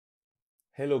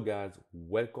Hello guys,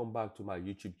 welcome back to my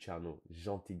YouTube channel,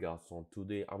 Gentil Garçon.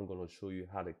 Today I'm gonna show you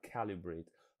how to calibrate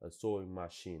a sewing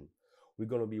machine. We're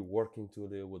gonna be working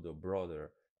today with the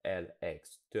brother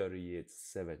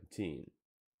LX3817.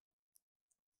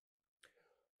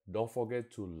 Don't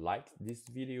forget to like this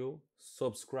video,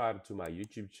 subscribe to my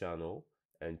YouTube channel,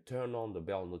 and turn on the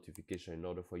bell notification in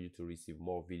order for you to receive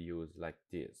more videos like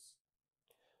this.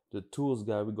 The tools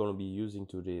guys we're going to be using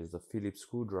today is the Phillips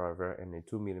screwdriver and a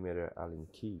 2mm Allen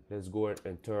key. Let's go ahead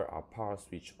and turn our power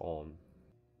switch on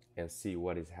and see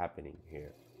what is happening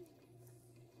here.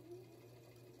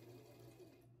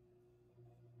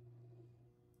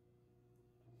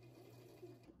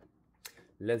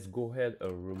 Let's go ahead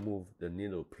and remove the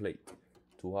needle plate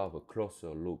to have a closer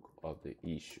look of the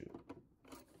issue.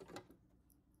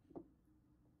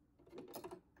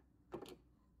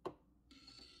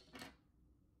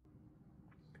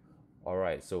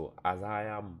 Alright, so as I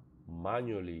am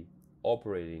manually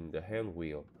operating the hand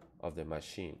wheel of the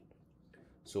machine,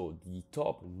 so the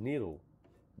top needle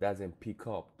doesn't pick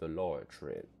up the lower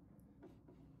thread.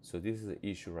 So this is the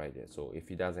issue right there. So if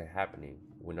it doesn't happening,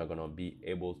 we're not gonna be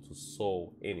able to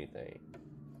sew anything.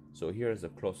 So here's a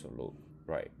closer look,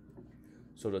 right?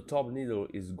 So the top needle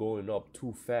is going up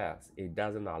too fast. It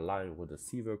doesn't align with the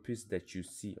silver piece that you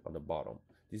see on the bottom.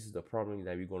 This is the problem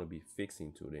that we're gonna be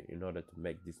fixing today in order to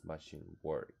make this machine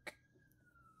work.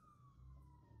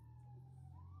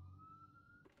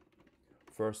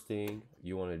 First thing,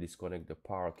 you wanna disconnect the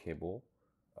power cable.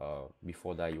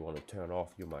 Before that, you wanna turn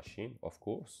off your machine, of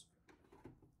course.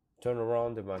 Turn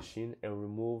around the machine and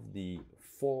remove the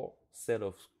 4 set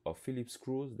of Phillips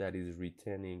screws that is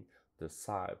retaining the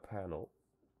side panel.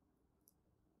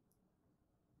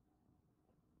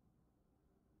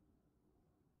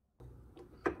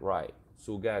 Right,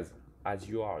 so guys, as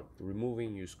you are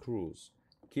removing your screws,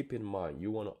 keep in mind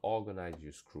you want to organize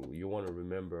your screw. You want to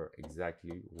remember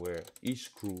exactly where each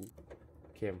screw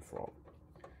came from.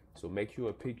 So make you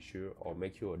a picture or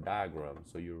make you a diagram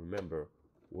so you remember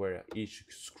where each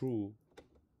screw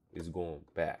is going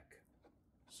back.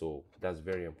 So that's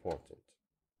very important.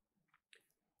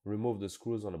 Remove the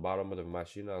screws on the bottom of the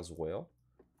machine as well.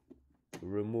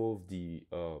 Remove the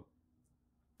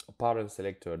pattern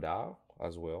selector dial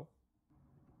as well.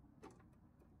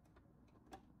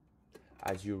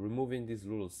 As you're removing this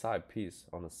little side piece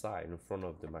on the side in front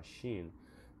of the machine,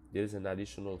 there's an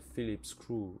additional Phillips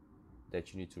screw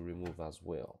that you need to remove as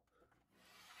well.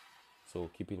 So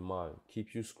keep in mind,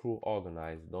 keep your screw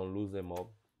organized, don't lose them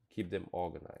up, keep them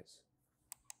organized.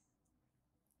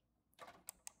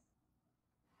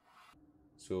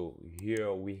 So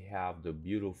here we have the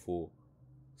beautiful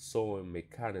sewing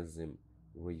mechanism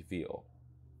reveal.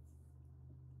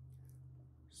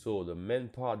 So the main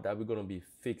part that we're going to be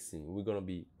fixing, we're going to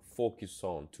be focused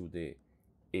on today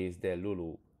is that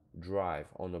little drive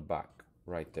on the back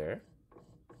right there.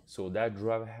 So that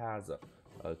drive has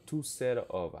a 2 set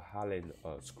of Allen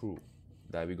screw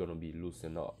that we're going to be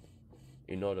loosening up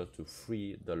in order to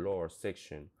free the lower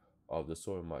section of the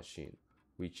sewing machine,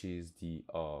 which is the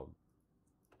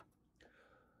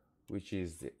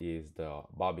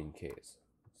bobbin case.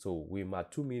 So with my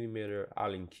 2mm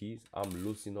Allen keys, I'm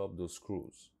loosening up those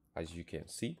screws, as you can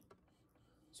see.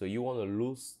 So you want to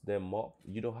loosen them up.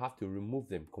 You don't have to remove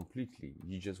them completely.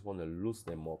 You just want to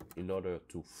loosen them up in order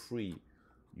to free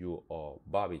your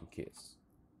bobbin case.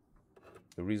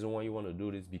 The reason why you want to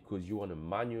do this is because you want to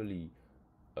manually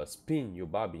spin your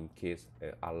bobbin case,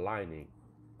 aligning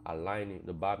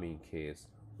the bobbin case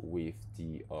with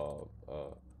the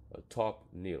top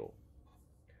needle.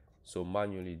 So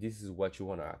manually, this is what you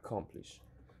want to accomplish.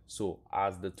 So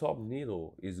as the top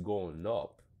needle is going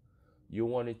up, you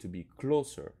want it to be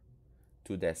closer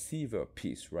to that silver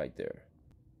piece right there.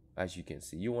 As you can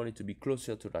see, you want it to be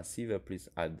closer to that silver piece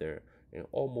out there and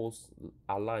almost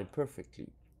align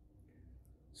perfectly.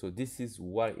 So this is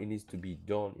what it needs to be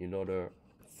done in order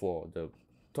for the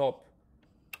top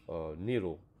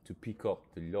needle to pick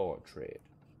up the lower thread.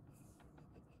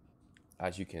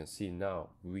 As you can see now,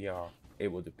 we are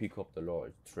able to pick up the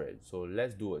lower thread. So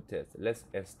let's do a test. Let's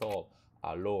install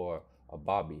our lower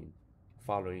bobbin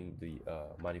following the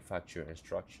manufacturer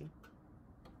instruction,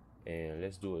 and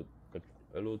let's do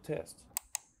a little test.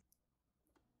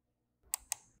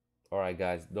 All right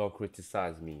guys, don't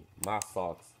criticize me. My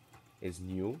socks is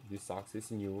new. This socks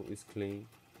is new, it's clean,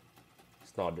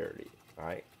 it's not dirty. All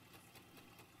right,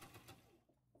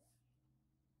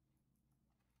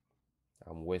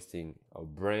 I'm wasting a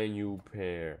brand new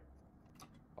pair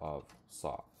of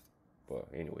socks, but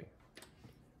anyway,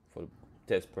 for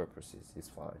test purposes it's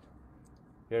fine.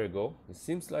 Here we go. It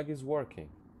seems like it's working,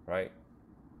 right?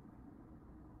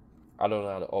 I don't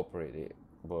know how to operate it,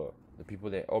 but the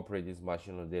people that operate this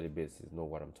machine on a daily basis know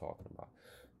what I'm talking about.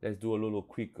 Let's do a little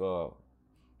quick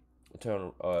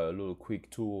turn a little quick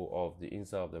tour of the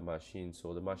inside of the machine.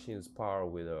 So the machine is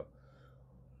powered with a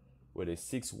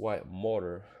 6-watt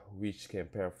motor which can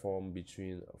perform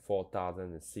between 4,000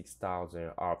 and 6,000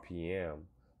 RPM.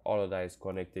 All of that is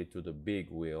connected to the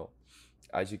big wheel.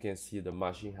 As you can see, the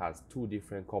machine has two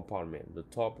different compartments, the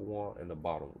top one and the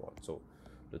bottom one. So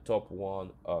the top one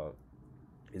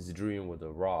is driven with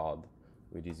a rod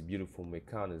with this beautiful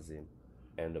mechanism,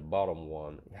 and the bottom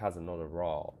one has another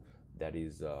rod that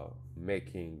is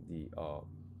making the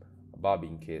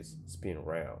bobbin case spin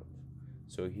around.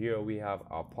 So here we have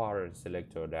our pattern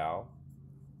selector dial,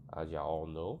 as you all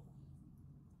know.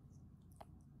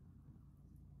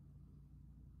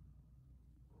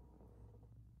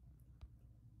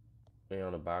 And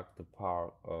on the back, the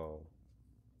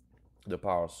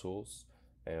power source,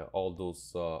 and all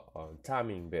those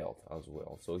timing belt as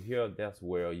well. So here, that's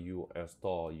where you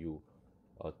install your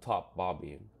top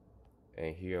bobbin,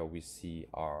 and here we see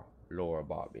our lower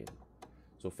bobbin.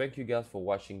 So thank you guys for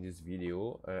watching this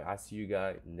video. I see you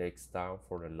guys next time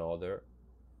for another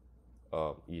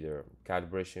either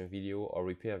calibration video or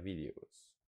repair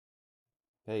videos.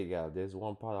 Hey guys, there's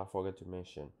one part I forgot to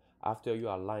mention. After you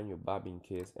align your bobbin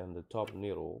case and the top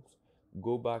needles,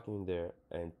 go back in there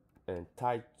and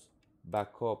tight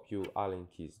back up your Allen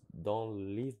keys.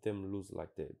 Don't leave them loose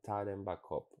like that. Tie them back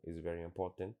up. It's very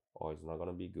important or it's not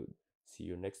gonna be good. See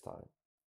you next time.